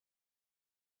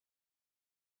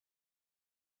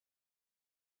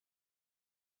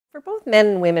For both men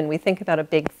and women, we think about a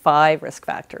big 5 risk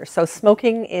factors. So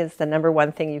smoking is the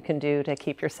 #1 thing you can do to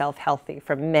keep yourself healthy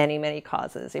from many, many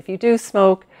causes. If you do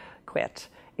smoke, quit.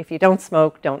 If you don't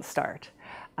smoke, don't start.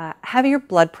 Have your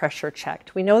blood pressure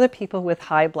checked. We know that people with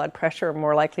high blood pressure are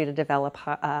more likely to develop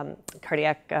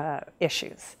cardiac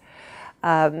issues.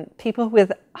 People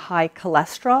with high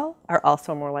cholesterol are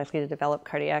also more likely to develop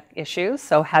cardiac issues,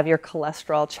 so have your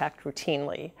cholesterol checked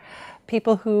routinely.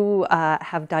 People who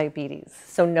have diabetes,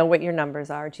 so know what your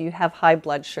numbers are. Do you have high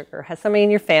blood sugar? Has somebody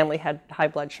in your family had high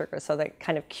blood sugar? So that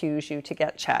kind of cues you to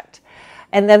get checked.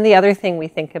 And then the other thing we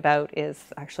think about is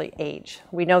actually age.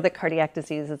 We know that cardiac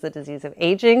disease is a disease of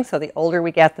aging, so the older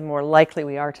we get, the more likely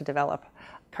we are to develop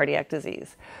cardiac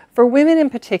disease. For women in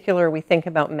particular, we think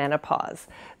about menopause.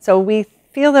 So we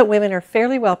feel that women are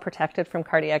fairly well protected from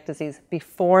cardiac disease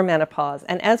before menopause.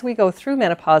 And as we go through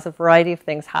menopause, a variety of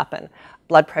things happen.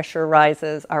 Blood pressure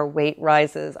rises, our weight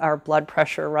rises, our blood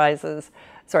pressure rises,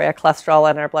 our cholesterol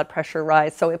and our blood pressure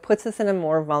rise. So it puts us in a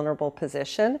more vulnerable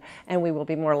position, and we will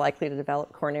be more likely to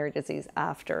develop coronary disease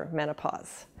after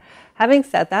menopause. Having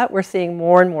said that, we're seeing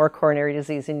more and more coronary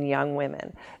disease in young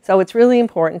women. So it's really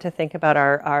important to think about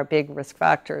our big risk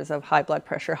factors of high blood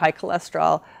pressure, high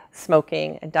cholesterol,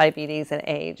 smoking, and diabetes, and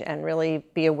age, and really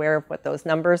be aware of what those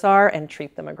numbers are and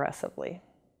treat them aggressively.